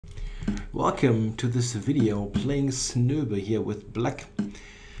Welcome to this video playing SNOEBE here with Black.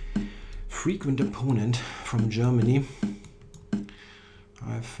 Frequent opponent from Germany.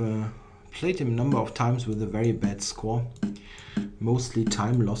 I've played him a number of times with a very bad score. Mostly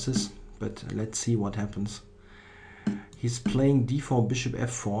time losses, but let's see what happens. He's playing d4 bishop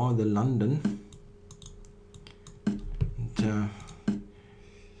f4, the London. And,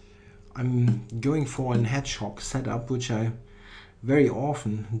 I'm going for an hedgehog setup, which I very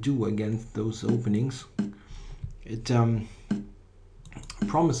often do against those openings. It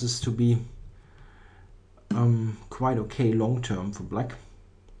promises to be quite okay long term for Black.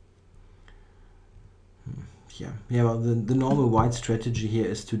 Well, the normal white strategy here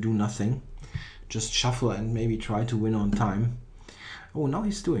is to do nothing. Just shuffle and maybe try to win on time. Oh, now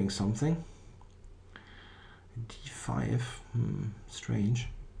he's doing something. d5, strange.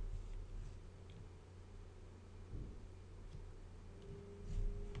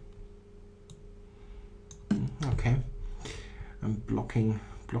 Okay, I'm blocking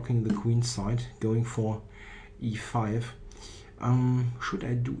the queen side, going for e5. Should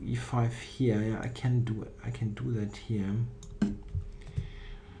I do e5 here? Yeah, I can do that here.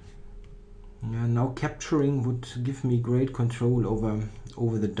 Yeah, now capturing would give me great control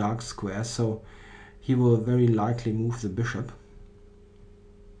over the dark square, so he will very likely move the bishop.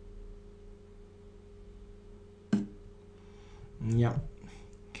 Yeah,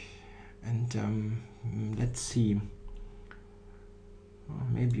 and let's see.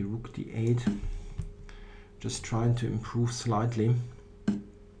 Maybe rook d8. Just trying to improve slightly.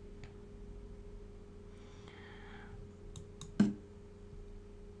 I'm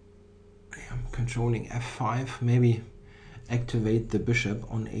controlling f5. Maybe activate the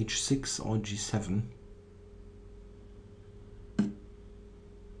bishop on h6 or g7.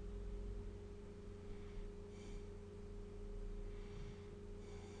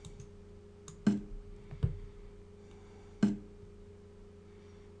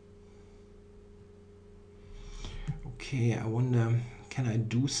 Okay, I wonder, can I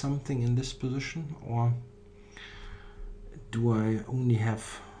do something in this position, or do I only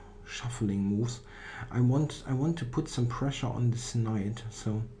have shuffling moves? I want to put some pressure on this knight,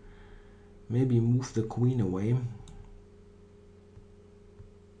 so maybe move the queen away.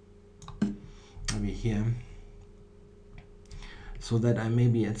 Maybe here, so that I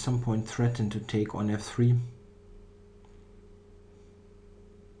maybe at some point threaten to take on f3.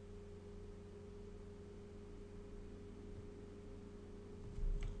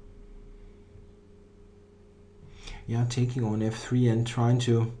 Yeah, taking on f3 and trying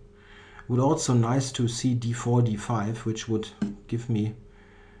to, would also nice to see d4, d5, which would give me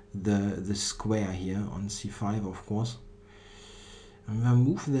the square here on c5, of course. And I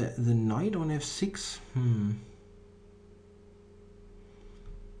move the knight on f6.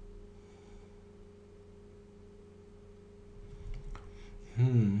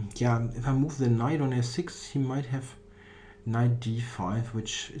 Yeah, if I move the knight on f6, he might have knight d5,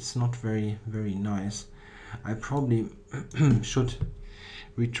 which is not very nice. I probably should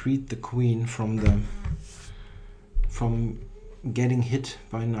retreat the queen from getting hit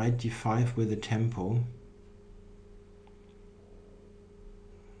by knight d5 with a tempo.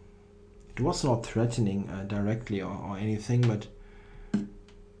 It was not threatening directly or anything, but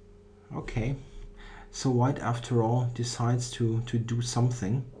okay. So white, after all, decides to do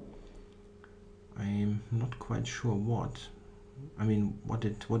something. I'm not quite sure what. I mean,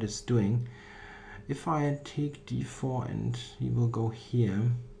 what it's doing. If I take d4 and he will go here,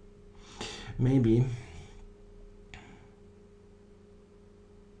 maybe.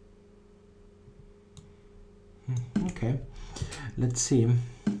 Okay, let's see.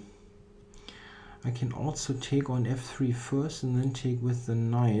 I can also take on f3 first and then take with the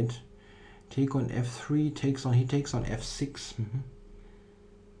knight. Take on f3, he takes on f6.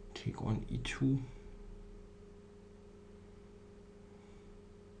 Take on e2.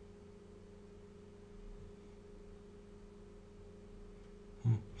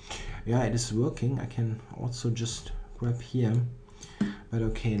 Yeah, it is working. I can also just grab here, but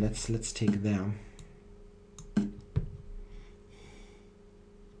okay, let's take there.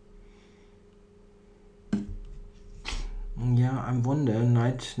 Yeah, I wonder,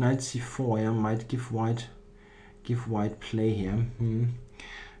 knight c4, yeah, might give white play here.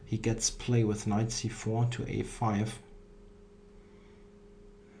 He gets play with knight c4 to a5.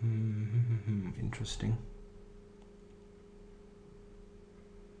 Interesting.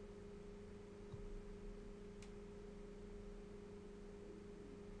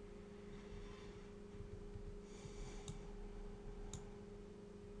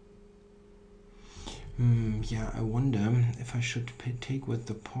 Yeah, I wonder if I should take with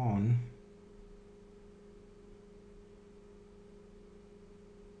the pawn.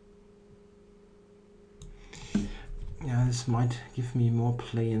 Yeah, this might give me more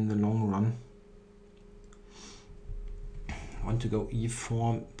play in the long run. I want to go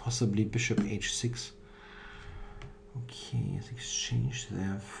e4, possibly bishop h6. Okay, let's exchange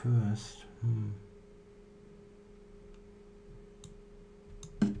there first.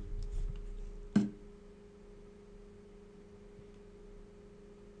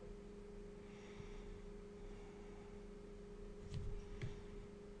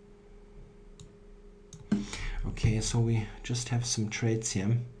 Okay, so we just have some trades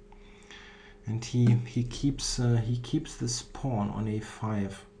here, and he keeps this pawn on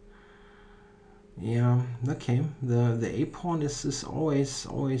a5. Yeah, okay. The a pawn is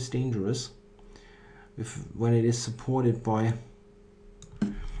always dangerous when it is supported by the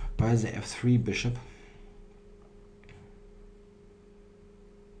f3 bishop.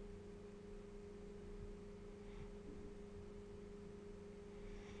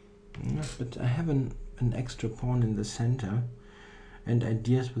 Yeah, but I have an extra pawn in the center and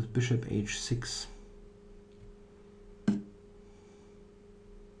ideas with bishop h6.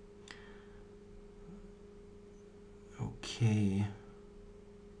 Okay.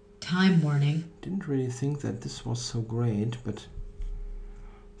 Time warning. Didn't really think that this was so great, but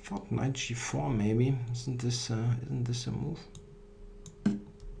thought knight g4 maybe. Isn't this a move?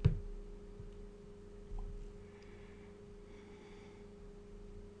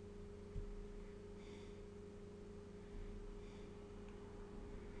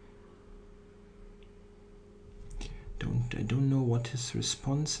 I don't know what his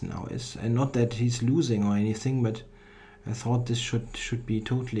response now is, and not that he's losing or anything, but I thought this should be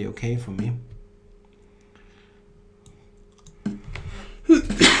totally okay for me.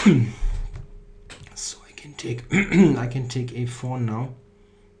 So I can take I can take a4 now.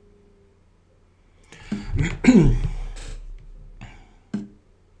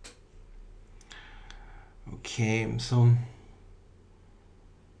 Okay, so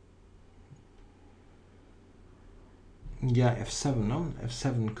yeah, f7, no?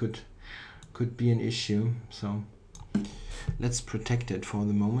 f7 could be an issue, so let's protect it for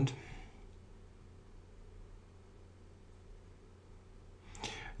the moment.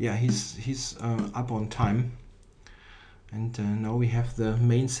 Yeah, he's up on time, and now we have the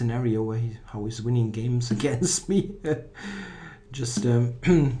main scenario where how he's winning games against me. just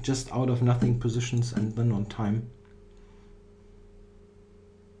just out of nothing positions and then on time.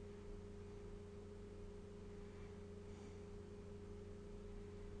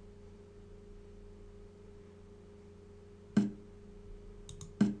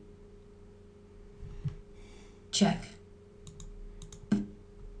 Check.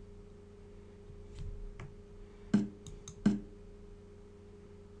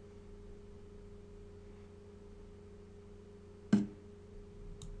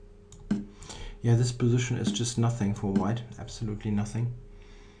 Yeah, this position is just nothing for white, absolutely nothing.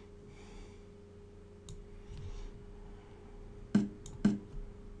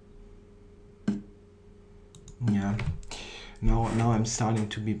 Yeah, now I'm starting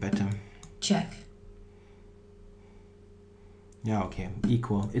to be better. Check. Yeah, okay,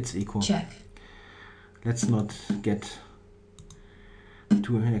 equal, it's equal. Check. Let's not get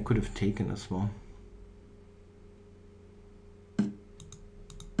too, I could have taken as well.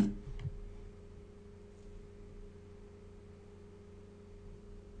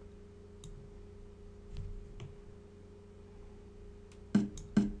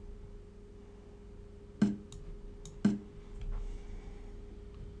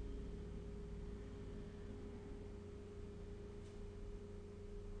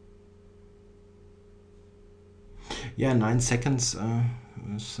 Yeah, 9 seconds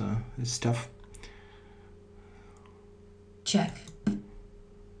is tough. Check.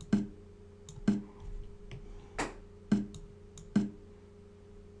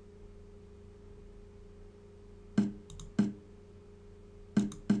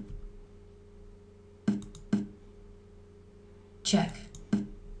 Check.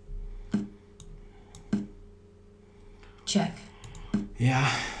 Check.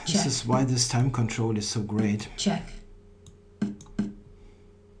 Yeah, this Check. is why this time control is so great. Check.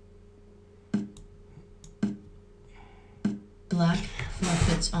 Black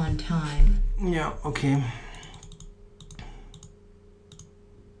forfeits on time. Yeah, okay.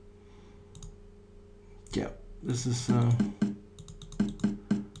 Yeah, this is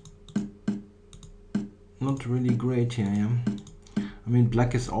not really great here, yeah. I mean,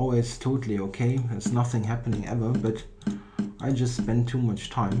 black is always totally okay. There's nothing happening ever, but I just spend too much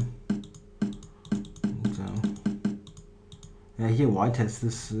time. And, Yeah, here white has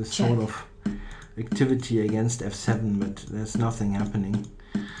this sort of activity against f7, but there's nothing happening.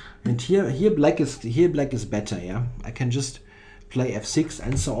 And here black is better. Yeah, I can just play f6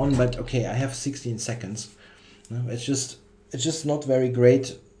 and so on. But okay, I have 16 seconds. No, it's just not very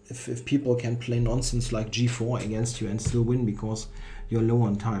great if people can play nonsense like g4 against you and still win because you're low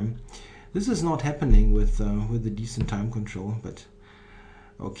on time. This is not happening with a decent time control, but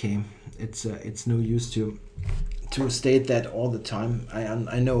okay, it's no use to state that all the time.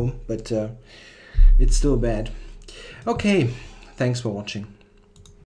 I know, but it's still bad. Okay, thanks for watching.